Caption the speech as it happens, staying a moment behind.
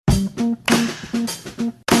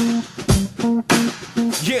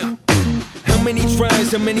Yeah. How many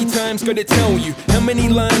tries, how many times gotta tell you? How many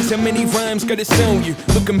lines, how many rhymes gotta sell you?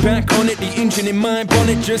 Looking back on it, the engine in my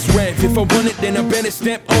bonnet just rev. If I want it, then I better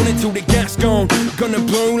step on it till the gas gone. Gonna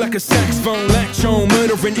blow like a saxophone, latch on,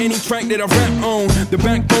 murdering any track that I rap on. The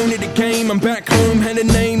backbone of the game, I'm back home. Had a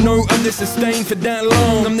name, no other sustained for that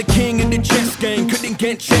long. I'm the king of the chess game, couldn't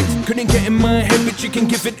get checked, couldn't get in my head, but you can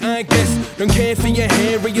give it, I guess. Don't care for your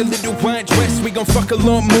hair or your little white dress. We gon' fuck a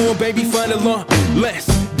lot more, baby, find a lot less.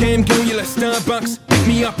 Damn girl, you like Starbucks. Pick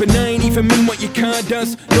me up and I ain't even mean what your car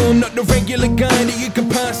does. No, I'm not the regular guy that you can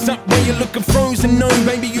pass up while you're looking frozen. No,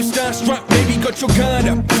 baby, you starstruck, maybe got your guard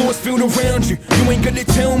up. Force field around you. You ain't gonna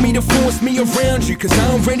tell me to force me around you, cause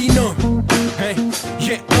I already know. Hey,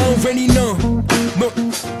 yeah, I already know. Look,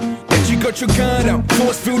 that you got your guard up.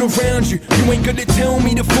 Force field around you. You ain't gonna tell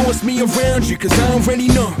me to force me around you, cause I already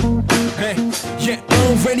know. Hey, yeah, I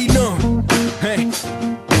already know. Hey.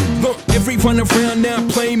 Look, everyone around now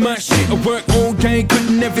play my shit. I work all day,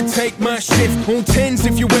 couldn't never take my shift. On tens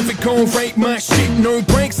if you ever gon' rate my shit. No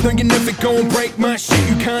breaks, no you never gon' break my shit.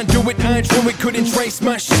 You can't do it, I drew it, couldn't trace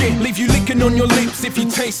my shit. Leave you licking on your lips if you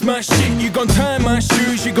taste my shit. You gon' tie my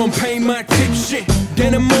shoes, you gon' pay my tip shit.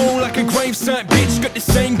 Then I'm all like a gravesite bitch. Got the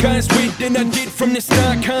same guys with than I did from the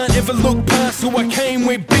start. Can't ever look past who I came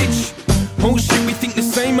with, bitch. Oh shit, we think the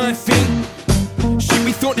same, I think. Shit,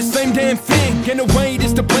 we thought the same damn thing. Get away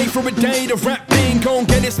just to play for a day. The rap thing gon'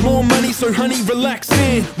 get us more money, so honey, relax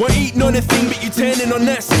in. We're eating on a thing, but you tanning on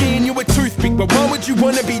that skin. You a toothpick, but why would you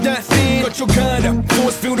wanna be that thin? Got your guard up,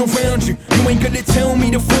 force field around you. You ain't gonna tell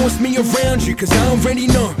me to force me around you, cause I already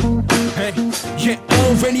know. Hey, yeah, I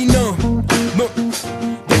already know. Look,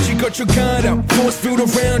 that you got your guard up, force field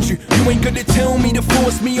around you. You ain't gonna tell me to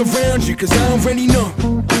force me around you, cause I already know.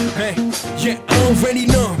 Hey, yeah, I already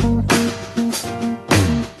know.